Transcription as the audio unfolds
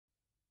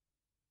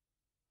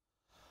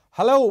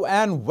Hello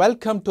and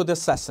welcome to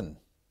this session.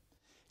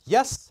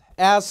 Yes,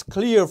 as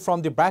clear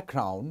from the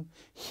background,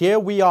 here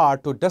we are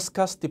to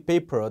discuss the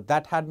paper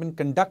that had been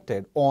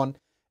conducted on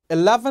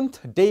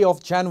 11th day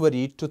of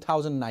January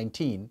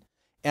 2019,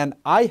 and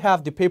I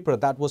have the paper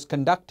that was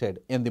conducted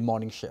in the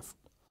morning shift.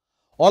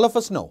 All of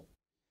us know,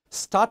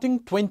 starting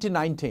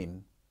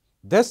 2019,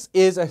 this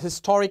is a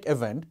historic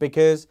event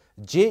because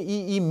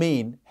JEE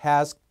Main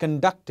has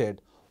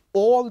conducted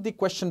all the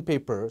question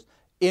papers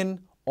in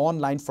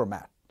online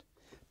format.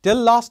 Till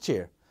last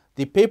year,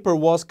 the paper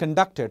was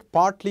conducted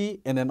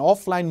partly in an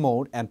offline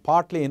mode and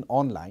partly in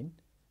online.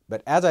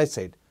 But as I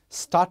said,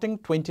 starting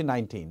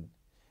 2019,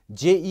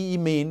 JEE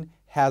Main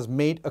has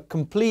made a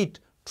complete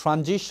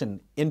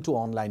transition into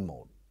online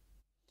mode.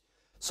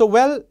 So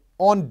well,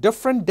 on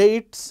different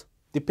dates,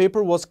 the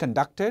paper was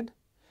conducted.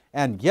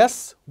 And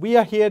yes, we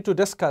are here to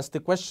discuss the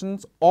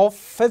questions of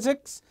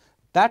physics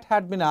that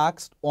had been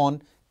asked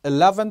on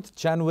 11th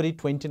January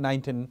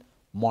 2019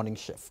 morning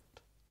shift.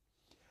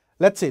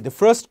 Let's see, the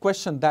first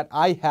question that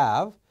I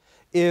have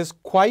is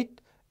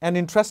quite an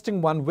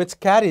interesting one which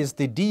carries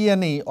the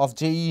DNA of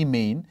JEE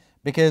Main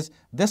because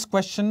this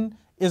question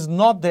is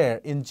not there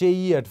in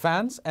JEE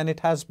Advanced and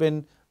it has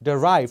been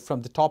derived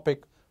from the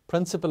topic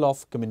Principle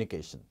of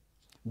Communication.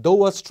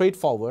 Though a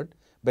straightforward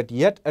but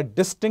yet a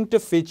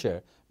distinctive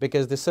feature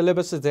because the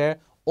syllabus is there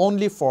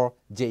only for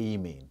JEE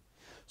Main.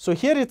 So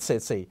here it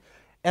says, say,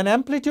 an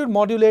amplitude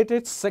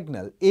modulated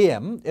signal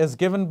AM is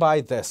given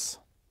by this.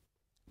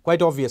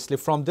 Quite obviously,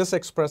 from this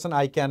expression,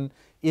 I can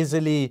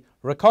easily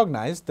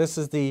recognize this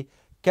is the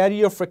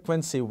carrier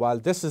frequency while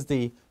this is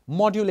the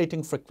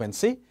modulating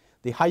frequency.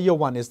 The higher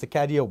one is the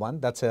carrier one.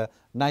 That's a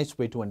nice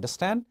way to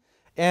understand.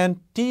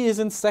 And T is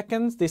in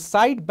seconds. The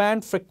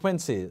sideband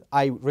frequency,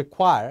 I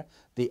require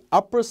the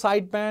upper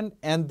sideband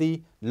and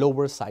the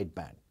lower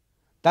sideband.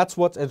 That's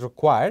what is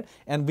required,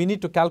 and we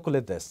need to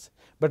calculate this.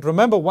 But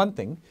remember one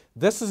thing,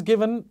 this is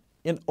given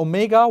in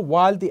omega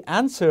while the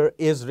answer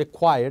is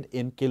required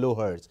in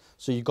kilohertz.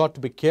 So you got to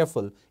be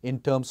careful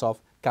in terms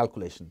of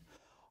calculation.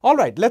 All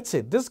right, let's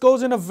say this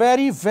goes in a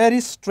very,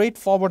 very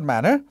straightforward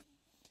manner.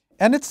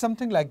 And it's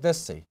something like this,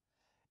 say.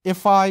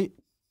 If I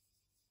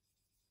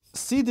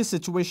see the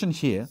situation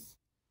here,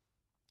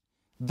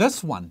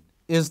 this one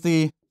is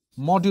the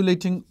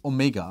modulating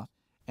omega,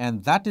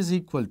 and that is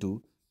equal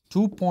to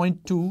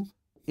 2.2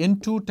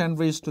 into 10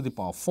 raised to the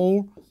power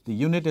 4. The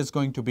unit is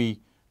going to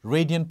be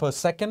radian per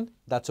second.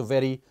 That's a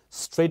very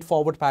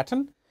straightforward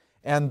pattern.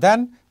 And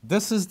then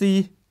this is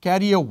the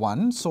carrier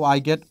one. So I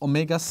get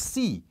omega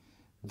c.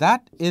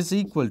 That is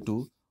equal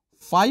to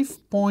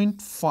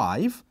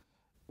 5.5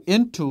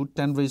 into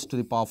 10 raised to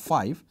the power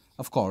 5,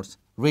 of course,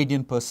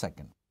 radian per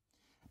second.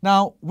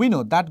 Now, we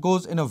know that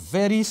goes in a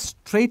very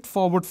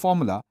straightforward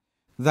formula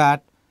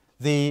that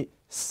the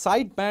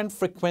sideband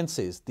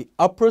frequencies, the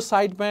upper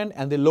sideband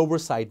and the lower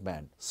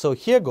sideband. So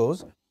here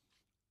goes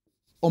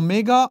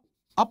omega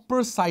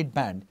upper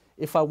sideband.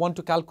 If I want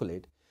to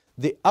calculate,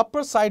 the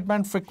upper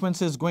sideband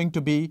frequency is going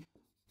to be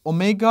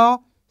omega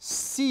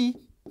c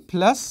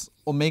plus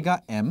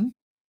omega m.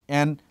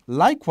 And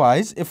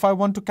likewise, if I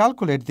want to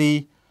calculate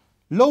the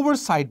lower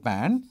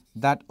sideband,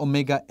 that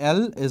omega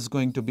L is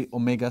going to be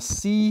omega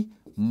c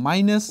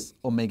minus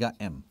omega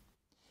m.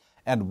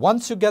 And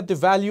once you get the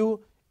value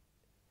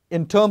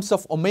in terms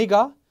of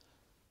omega,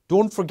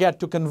 don't forget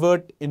to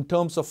convert in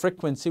terms of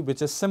frequency,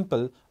 which is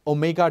simple,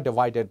 omega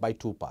divided by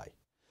 2 pi.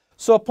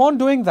 So upon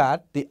doing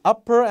that, the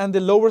upper and the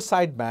lower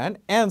sideband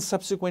and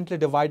subsequently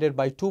divided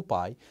by 2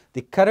 pi,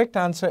 the correct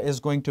answer is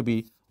going to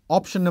be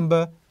option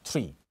number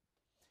 3.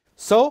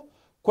 So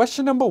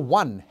question number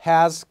 1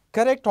 has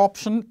correct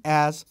option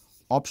as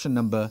option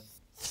number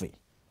 3.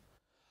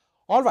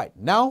 All right,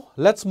 now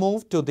let's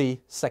move to the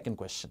second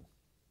question.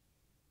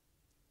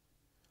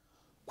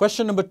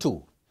 Question number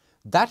 2.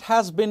 That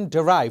has been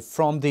derived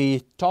from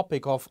the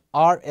topic of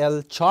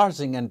RL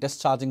charging and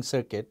discharging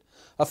circuit,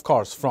 of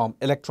course, from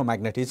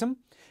electromagnetism.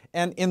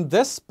 And in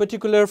this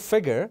particular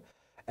figure,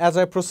 as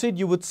I proceed,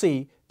 you would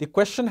see the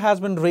question has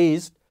been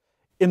raised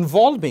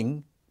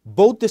involving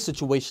both the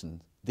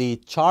situations, the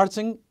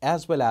charging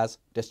as well as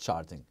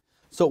discharging.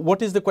 So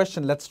what is the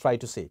question? Let's try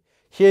to see.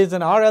 Here is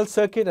an RL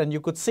circuit, and you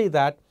could see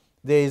that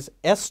there is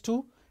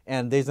S2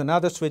 and there is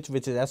another switch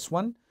which is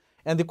S1.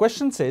 And the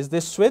question says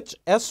this switch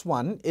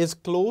S1 is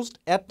closed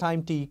at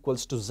time t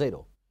equals to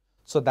 0.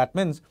 So that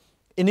means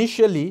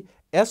initially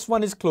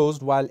S1 is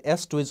closed while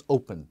S2 is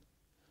open.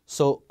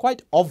 So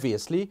quite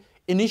obviously,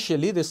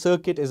 initially the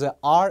circuit is a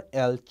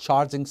RL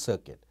charging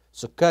circuit.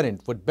 So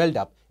current would build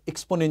up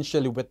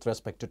exponentially with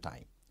respect to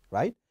time,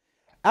 right?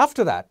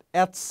 After that,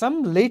 at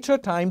some later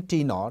time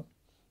t0,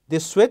 the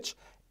switch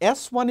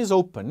S1 is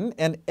open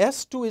and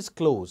S2 is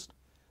closed.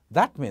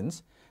 That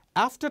means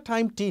after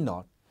time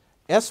t0,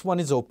 S1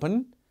 is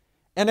open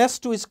and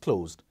S2 is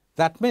closed.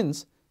 That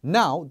means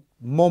now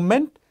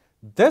moment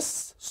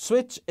this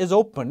switch is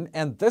open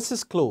and this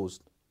is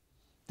closed,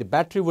 the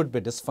battery would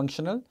be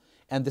dysfunctional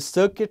and the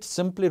circuit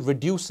simply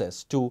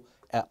reduces to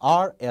a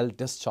RL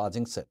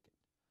discharging circuit.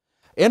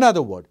 In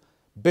other words,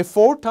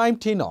 before time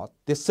t0,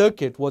 the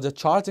circuit was a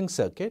charging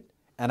circuit,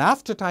 and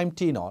after time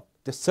t0,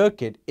 the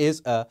circuit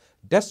is a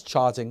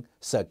discharging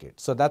circuit.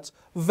 So that's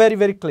very,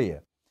 very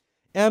clear.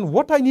 And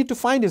what I need to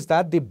find is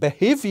that the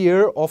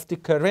behavior of the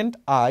current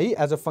I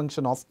as a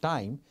function of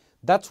time,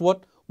 that's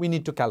what we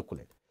need to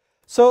calculate.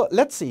 So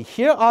let's see,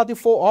 here are the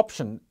 4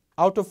 options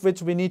out of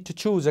which we need to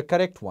choose a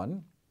correct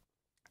one.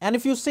 And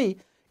if you see,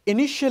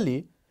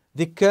 initially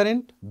the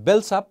current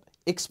builds up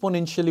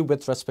exponentially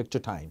with respect to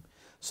time.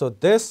 So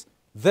this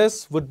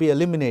would be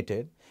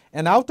eliminated,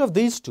 and out of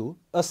these two,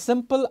 a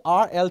simple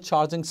RL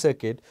charging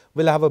circuit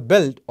will have a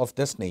build of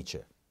this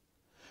nature.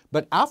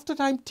 But after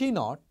time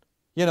t0,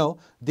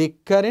 the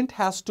current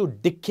has to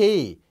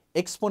decay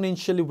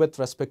exponentially with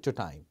respect to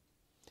time.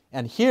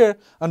 And here,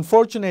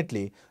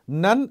 unfortunately,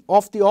 none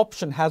of the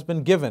option has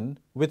been given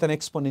with an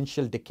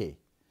exponential decay.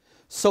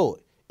 So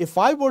if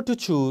I were to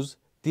choose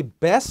the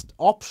best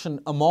option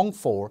among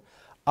 4,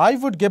 I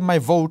would give my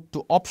vote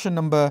to option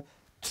number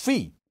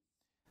 3,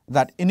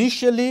 that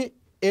initially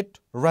it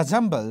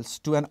resembles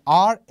to an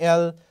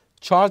RL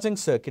charging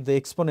circuit, the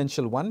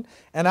exponential one,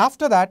 and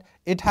after that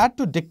it had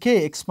to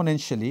decay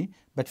exponentially.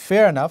 But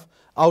fair enough,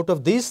 out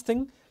of these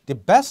things, the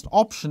best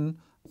option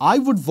I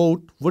would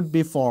vote would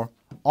be for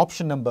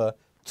option number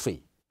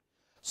 3.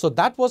 So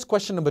that was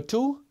question number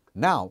 2.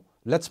 Now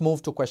let's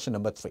move to question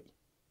number 3.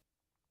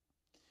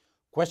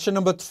 Question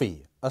number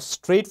 3, a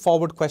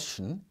straightforward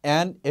question,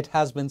 and it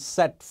has been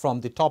set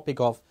from the topic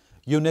of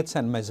units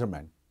and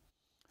measurement.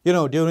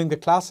 During the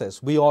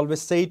classes, we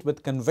always say it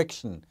with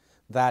conviction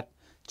that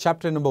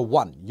chapter number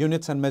 1,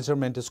 units and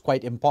measurement, is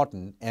quite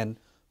important, and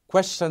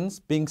questions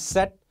being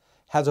set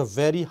has a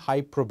very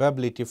high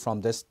probability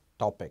from this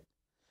topic.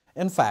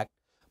 In fact,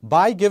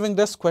 by giving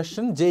this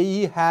question,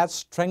 JEE has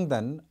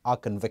strengthened our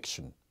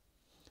conviction.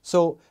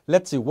 So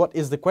let's see, what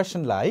is the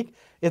question like?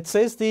 It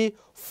says the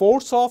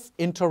force of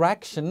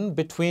interaction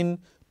between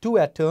 2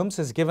 atoms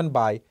is given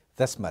by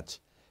this much.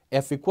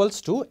 F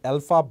equals to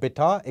alpha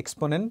beta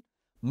exponent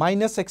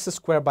minus x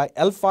square by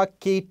alpha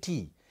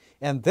kt.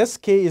 And this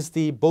k is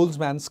the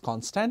Boltzmann's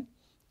constant.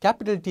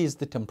 Capital T is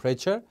the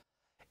temperature.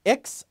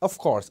 X, of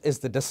course, is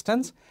the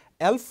distance.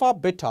 Alpha,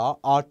 beta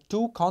are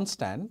 2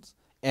 constants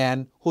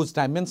and whose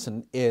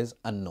dimension is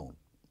unknown.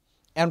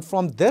 And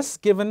from this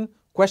given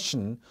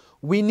question,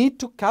 we need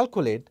to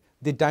calculate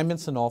the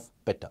dimension of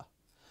beta.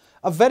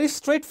 A very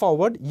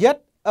straightforward,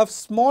 yet a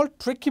small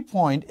tricky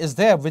point is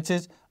there, which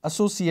is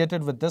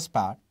associated with this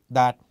part,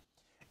 that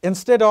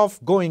instead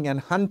of going and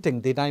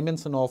hunting the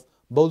dimension of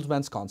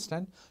Boltzmann's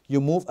constant, you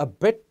move a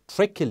bit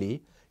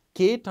trickily.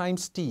 K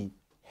times T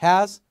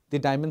has the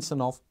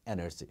dimension of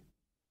energy.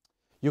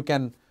 You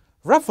can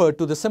refer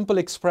to the simple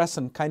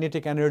expression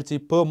kinetic energy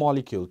per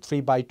molecule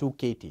 3/2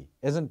 kT,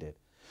 isn't it?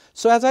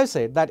 So as I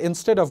said, that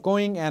instead of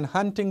going and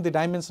hunting the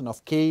dimension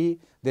of K,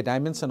 the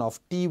dimension of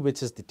T,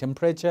 which is the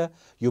temperature,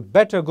 you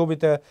better go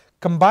with a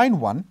combined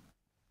one.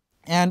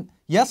 And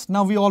yes,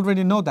 now we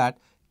already know that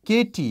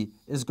KT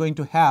is going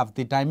to have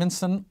the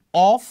dimension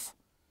of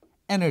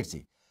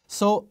energy.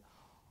 So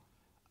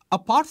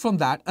apart from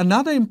that,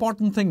 another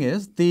important thing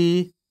is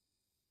the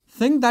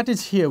thing that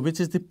is here, which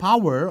is the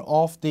power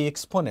of the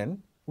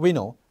exponent, we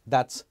know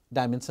that's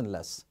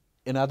dimensionless.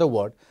 In other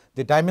words,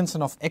 the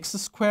dimension of x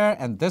square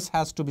and this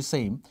has to be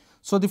same.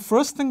 So the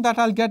first thing that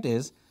I'll get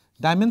is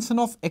dimension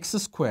of x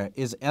square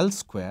is L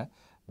square.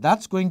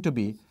 That's going to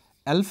be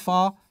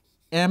alpha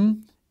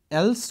m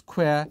L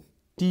square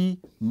T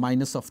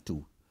minus of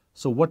 2.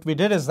 So what we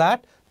did is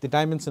that the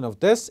dimension of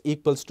this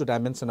equals to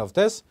dimension of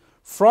this.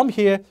 From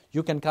here,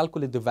 you can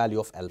calculate the value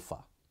of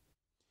alpha.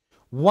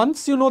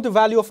 Once you know the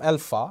value of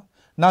alpha,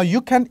 now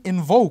you can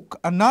invoke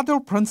another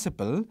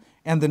principle,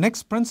 and the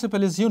next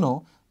principle is,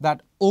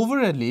 that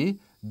overally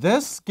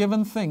this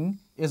given thing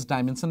is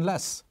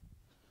dimensionless.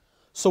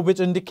 So which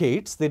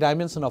indicates the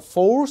dimension of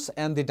force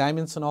and the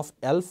dimension of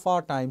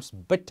alpha times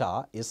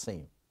beta is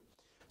same.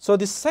 So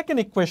the second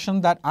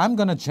equation that I'm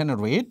going to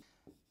generate,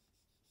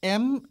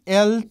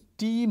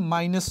 MLT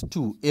minus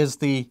 2 is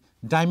the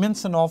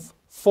dimension of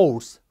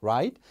force,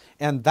 right?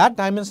 And that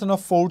dimension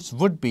of force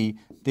would be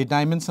the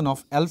dimension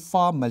of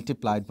alpha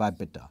multiplied by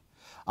beta.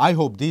 I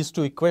hope these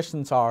two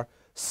equations are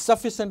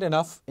sufficient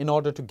enough in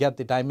order to get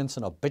the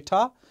dimension of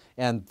beta,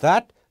 and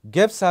that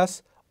gives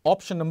us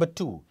option number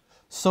 2.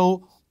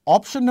 So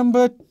option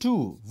number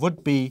 2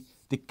 would be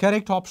the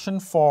correct option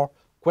for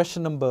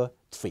question number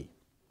 3.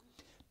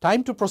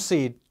 Time to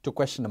proceed to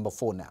question number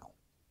 4 now.